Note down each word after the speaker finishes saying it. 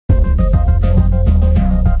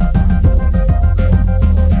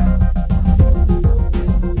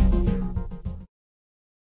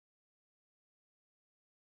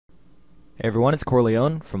Hey everyone, it's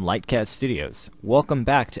Corleone from LiteCast Studios. Welcome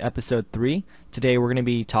back to episode 3. Today we're going to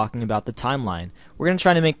be talking about the timeline. We're going to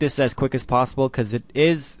try to make this as quick as possible because it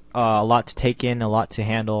is a lot to take in, a lot to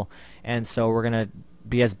handle, and so we're going to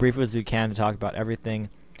be as brief as we can to talk about everything.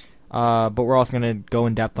 But we're also going to go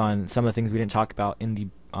in depth on some of the things we didn't talk about in the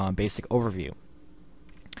basic overview.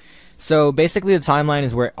 So basically the timeline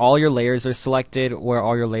is where all your layers are selected, where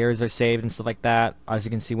all your layers are saved and stuff like that. As you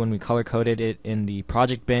can see, when we color coded it in the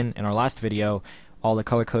project bin in our last video, all the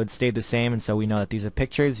color codes stayed the same, and so we know that these are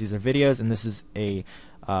pictures, these are videos, and this is a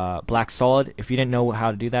black solid. If you didn't know how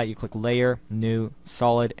to do that, you click layer, new,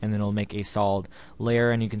 solid, and then it'll make a solid layer,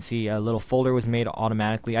 and you can see a little folder was made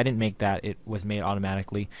automatically. I didn't make that, it was made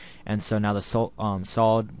automatically, and so now the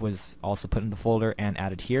solid was also put in the folder and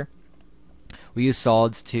added here. We use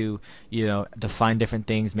solids to, define different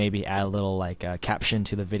things, maybe add a little caption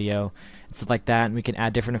to the video and stuff like that, and we can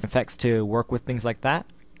add different effects to work with things like that.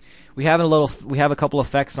 We have a couple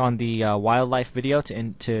effects on the wildlife video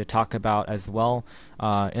to talk about as well.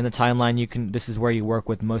 In the timeline, this is where you work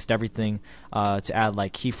with most everything to add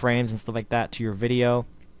like keyframes and stuff like that to your video.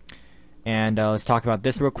 And let's talk about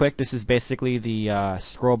this real quick. This is basically the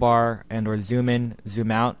scroll bar and or zoom in,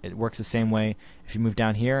 zoom out. It works the same way if you move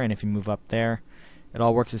down here and if you move up there. It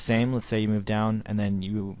all works the same. Let's say you move down and then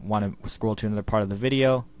you want to scroll to another part of the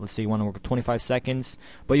video. Let's say you want to work with 25 seconds,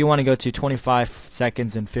 but you want to go to 25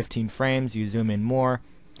 seconds and 15 frames. You zoom in more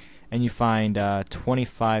and you find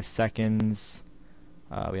 25 seconds.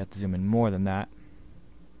 We have to zoom in more than that.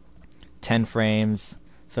 10 frames.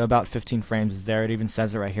 So about 15 frames is there. It even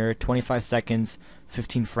says it right here, 25 seconds,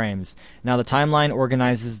 15 frames. Now the timeline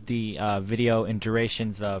organizes the video in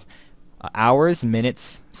durations of hours,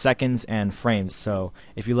 minutes, seconds, and frames. So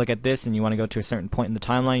if you look at this and you want to go to a certain point in the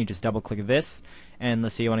timeline, you just double click this, and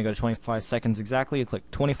let's say you want to go to 25 seconds exactly, you click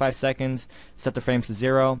 25 seconds, set the frames to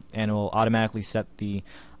 0, and it will automatically set the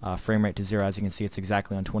frame rate to 0. As you can see, it's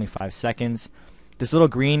exactly on 25 seconds. This little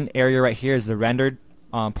green area right here is the rendered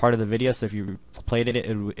part of the video, so if you played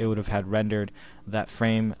it would have had rendered that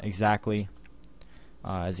frame exactly,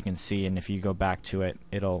 as you can see, and if you go back to it,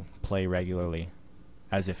 it'll play regularly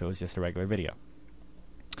as if it was just a regular video.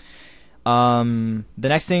 The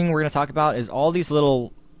next thing we're going to talk about is all these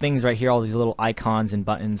little things right here, all these little icons and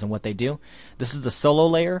buttons and what they do. This is the solo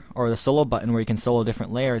layer, or the solo button, where you can solo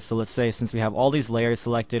different layers. So let's say since we have all these layers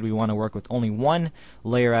selected, we want to work with only one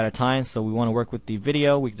layer at a time. So we want to work with the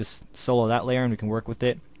video, we can just solo that layer and we can work with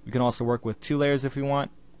it. We can also work with 2 layers if we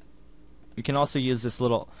want. We can also use this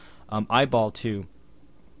little eyeball to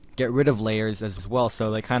get rid of layers as well,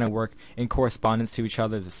 so they kind of work in correspondence to each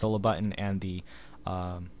other, the solo button and the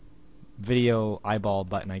video eyeball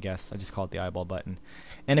button, I guess. I just call it the eyeball button.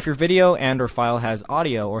 And if your video and or file has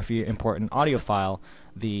audio, or if you import an audio file,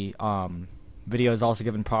 the video is also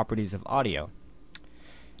given properties of audio.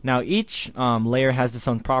 Now each layer has its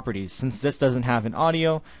own properties. Since this doesn't have an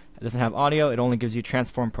audio, it only gives you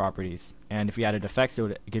transform properties. And if you added effects, it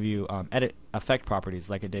would give you edit effect properties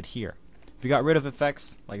like it did here. If you got rid of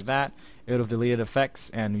effects like that, it would have deleted effects,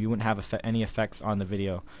 and you wouldn't have any effects on the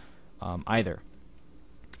video either.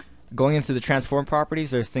 Going into the transform properties,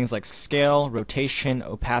 there's things like scale, rotation,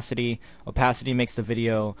 opacity. Opacity makes the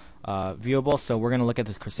video viewable, so we're going to look at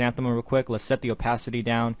this chrysanthemum real quick. Let's set the opacity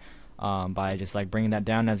down by just bringing that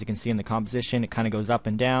down. As you can see in the composition, it kind of goes up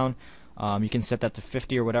and down. You can set that to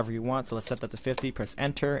 50 or whatever you want, so let's set that to 50, press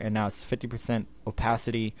enter, and now it's 50%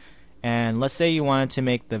 opacity. And let's say you wanted to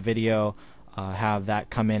make the video have that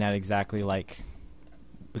come in at exactly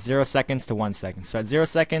 0 seconds to 1 second. So at 0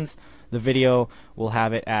 seconds, the video will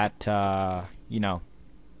have it at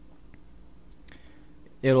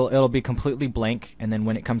it'll be completely blank, and then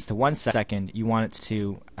when it comes to 1 second, you want it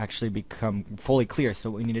to actually become fully clear. So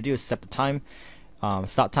what we need to do is set the time,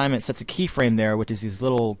 stop time, and it sets a keyframe there, which is these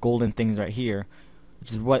little golden things right here,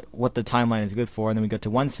 which is what the timeline is good for. And then we go to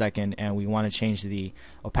 1 second, and we want to change the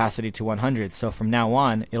opacity to 100. So from now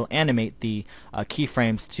on, it'll animate the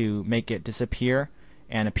keyframes to make it disappear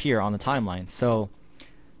and appear on the timeline. So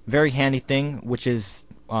very handy thing, which is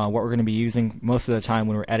what we're going to be using most of the time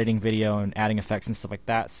when we're editing video and adding effects and stuff like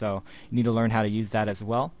that. So you need to learn how to use that as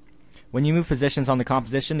well. When you move positions on the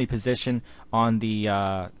composition, the position on the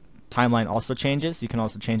timeline also changes. You can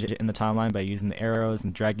also change it in the timeline by using the arrows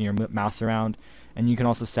and dragging your mouse around. And you can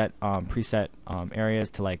also set preset areas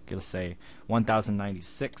to let's say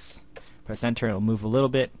 1096. Press enter, it'll move a little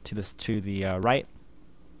bit to the right.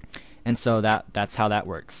 And so that's how that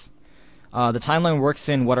works. The timeline works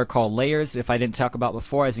in what are called layers. If I didn't talk about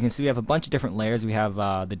before, as you can see, we have a bunch of different layers. We have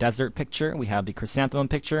the desert picture, we have the chrysanthemum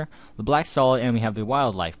picture, the black solid, and we have the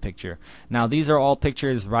wildlife picture. Now these are all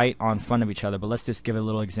pictures right on front of each other, but let's just give a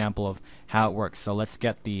little example of how it works. So let's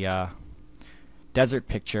get the desert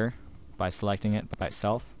picture by selecting it by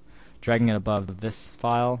itself, dragging it above this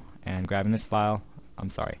file, and grabbing this file.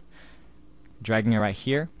 Dragging it right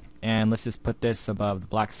here, and let's just put this above the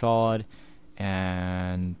black solid.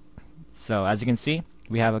 And so as you can see,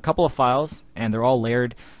 we have a couple of files, and they're all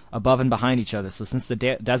layered above and behind each other. So since the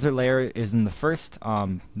desert layer is in the first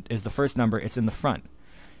number, it's in the front,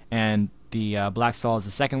 and the black solid is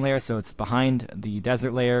the second layer, so it's behind the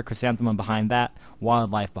desert layer, chrysanthemum behind that,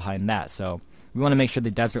 wildlife behind that. So we want to make sure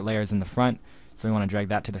the desert layer is in the front, so we want to drag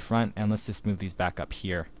that to the front, and let's just move these back up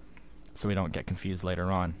here so we don't get confused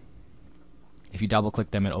later on. If you double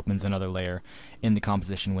click them, it opens another layer in the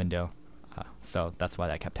composition window. So that's why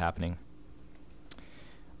that kept happening.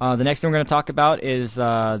 The next thing we're going to talk about is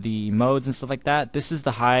the modes and stuff like that. This is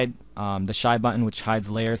the hide, the shy button, which hides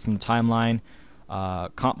layers from the timeline.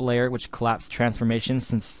 Comp layer, which collapse transformations,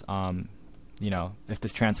 since if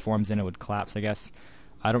this transforms in, it would collapse, I guess.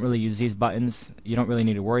 I don't really use these buttons. You don't really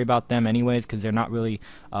need to worry about them anyways, because they're not really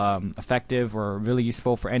effective or really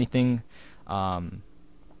useful for anything.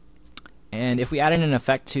 And if we added an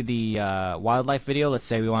effect to the wildlife video, let's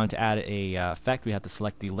say we wanted to add a effect, we have to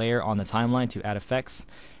select the layer on the timeline to add effects.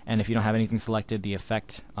 And if you don't have anything selected, the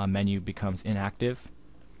effect menu becomes inactive.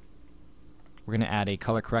 We're going to add a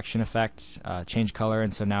color correction effect, change color,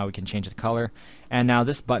 and so now we can change the color. And now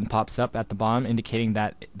this button pops up at the bottom indicating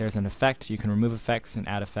that there's an effect. You can remove effects and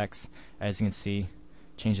add effects. As you can see,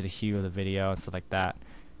 change the hue of the video and stuff like that.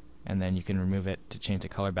 And then you can remove it to change the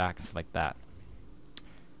color back and stuff like that.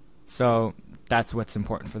 So that's what's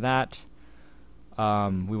important for that.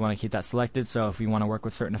 We want to keep that selected, so if we want to work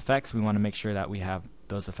with certain effects, we want to make sure that we have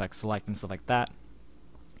those effects selected and stuff like that.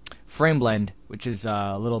 Frame blend, which is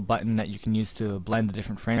a little button that you can use to blend the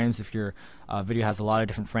different frames if your video has a lot of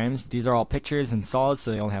different frames. These are all pictures and solids,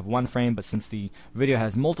 so they only have one frame, but since the video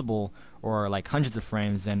has multiple or like hundreds of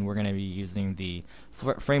frames, then we're going to be using the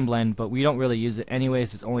frame blend, but we don't really use it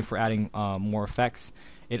anyways. It's only for adding more effects.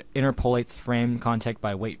 It interpolates frame contact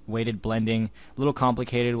by weighted blending. A little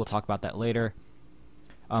complicated, we'll talk about that later.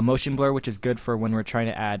 Motion blur, which is good for when we're trying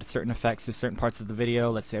to add certain effects to certain parts of the video.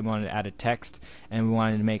 Let's say we wanted to add a text, and we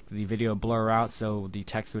wanted to make the video blur out so the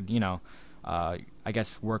text would, I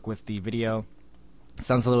guess work with the video.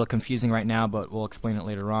 Sounds a little confusing right now, but we'll explain it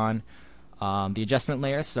later on. The adjustment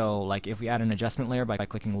layer, so like if we add an adjustment layer by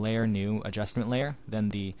clicking Layer, New, Adjustment Layer, then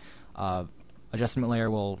the adjustment layer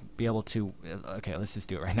will be able to, okay, let's just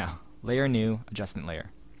do it right now. Layer, New, Adjustment Layer.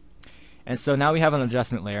 And so now we have an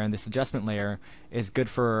adjustment layer, and this adjustment layer is good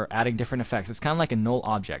for adding different effects. It's kind of like a null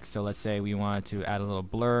object. So let's say we wanted to add a little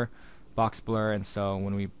blur, box blur, and so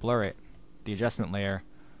when we blur it, the adjustment layer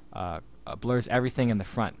blurs everything in the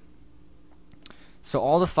front. So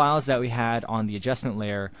all the files that we had on the adjustment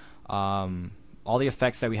layer, all the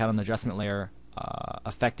effects that we had on the adjustment layer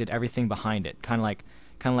affected everything behind it, kind of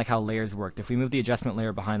like how layers worked. If we move the adjustment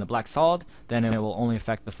layer behind the black solid, then it will only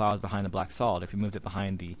affect the files behind the black solid. If we moved it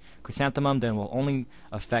behind the chrysanthemum, then it will only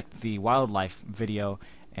affect the wildlife video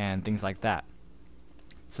and things like that.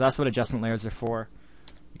 So that's what adjustment layers are for.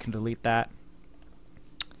 You can delete that.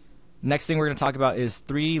 Next thing we're going to talk about is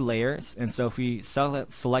 3D layers. And so if we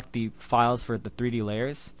select the files for the 3D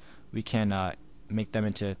layers, we can make them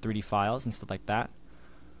into 3D files and stuff like that.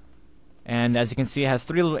 And as you can see, it has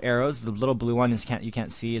 3 little arrows. The little blue one you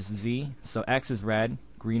can't see is Z. So X is red,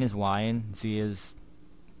 green is Y, and Z is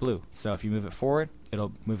blue. So if you move it forward,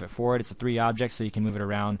 it'll move it forward. It's a 3D object, so you can move it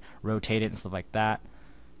around, rotate it, and stuff like that.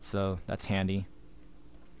 So that's handy.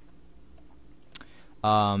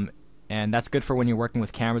 And that's good for when you're working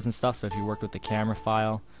with cameras and stuff. So if you worked with the camera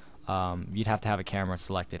file, you'd have to have a camera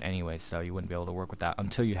selected anyway, so you wouldn't be able to work with that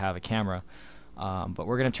until you have a camera. But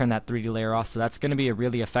we're going to turn that 3D layer off, so that's going to be a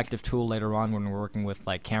really effective tool later on when we're working with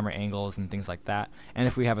like camera angles and things like that. And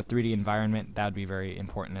if we have a 3D environment, that would be very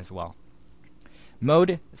important as well.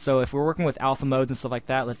 Mode, so if we're working with alpha modes and stuff like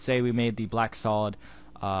that, let's say we made the black solid,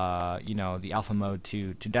 the alpha mode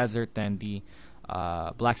to desert, then the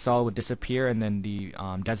black solid would disappear, and then the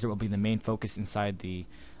desert will be the main focus inside the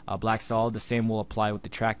black solid. The same will apply with the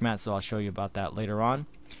track matte, so I'll show you about that later on.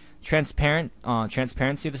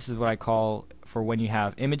 Transparency, this is what I call for when you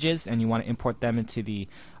have images and you want to import them into the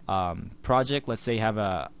project. Let's say you have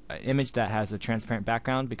an image that has a transparent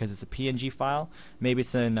background because it's a PNG file. Maybe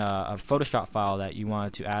it's in a Photoshop file that you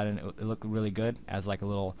wanted to add and it looked really good as like a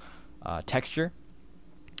little texture.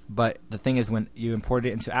 But the thing is, when you imported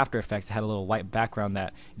it into After Effects, it had a little white background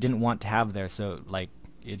that you didn't want to have there, so like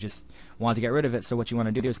you just wanted to get rid of it. So what you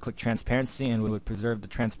want to do is click transparency, and we would preserve the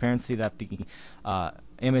transparency that the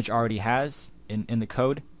image already has in the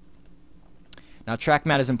code. Now track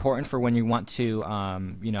matte is important for when you want to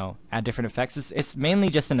add different effects. It's mainly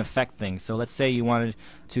just an effect thing. So let's say you wanted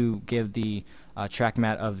to give the track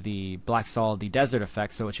matte of the black solid the desert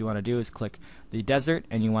effect. So what you want to do is click the desert,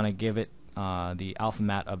 and you want to give it the alpha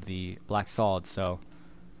matte of the black solid. So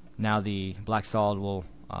now the black solid will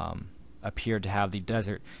appear to have the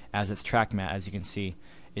desert as its track matte. As you can see,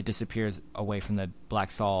 it disappears away from the black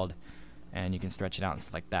solid, and you can stretch it out and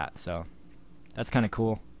stuff like that. So that's kind of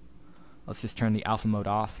cool. Let's just turn the alpha mode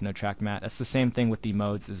off, no track matte. That's the same thing with the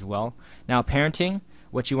modes as well. Now parenting,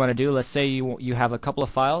 what you want to do, let's say you have a couple of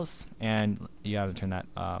files, and you have to turn that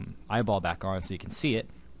eyeball back on so you can see it.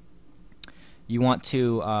 You want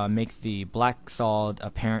to make the black solid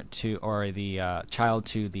a parent to, or the child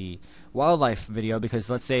to the wildlife video, because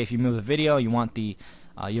let's say if you move the video, you want the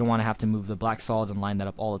you don't want to have to move the black solid and line that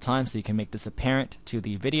up all the time, so you can make this a parent to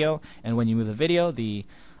the video, and when you move the video, the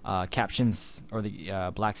captions or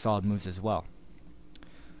the black solid moves as well.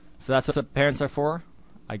 So that's what parents are for,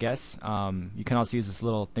 I guess. You can also use this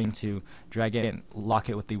little thing to drag it and lock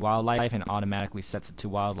it with the wildlife, and automatically sets it to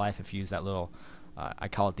wildlife if you use that little I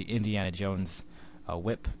call it the Indiana Jones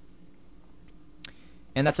whip.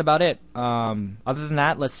 And that's about it. Other than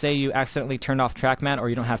that, let's say you accidentally turned off track matte, or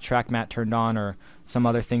you don't have track matte turned on, or some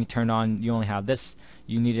other thing turned on, you only have this.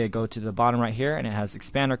 You need to go to the bottom right here, and it has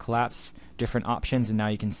expand or collapse, different options, and now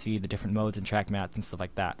you can see the different modes and track mattes and stuff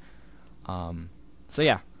like that. So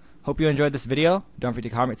yeah, hope you enjoyed this video. Don't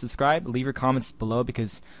forget to comment, subscribe, leave your comments below,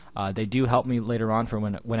 because they do help me later on for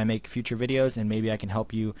when I make future videos, and maybe I can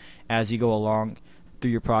help you as you go along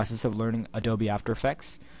through your process of learning Adobe After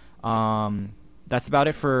Effects. That's about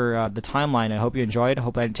it for the timeline. I hope you enjoyed. I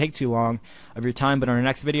hope I didn't take too long of your time. But in our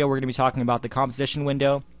next video, we're going to be talking about the composition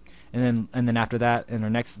window, and then after that, in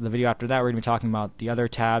the video after that, we're going to be talking about the other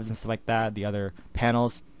tabs and stuff like that, the other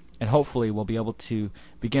panels, and hopefully we'll be able to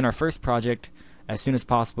begin our first project as soon as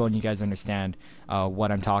possible, and you guys understand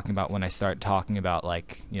what I'm talking about when I start talking about,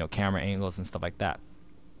 like, camera angles and stuff like that.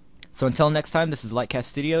 So until next time, this is LiteCast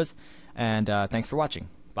Studios, and thanks for watching.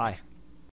 Bye.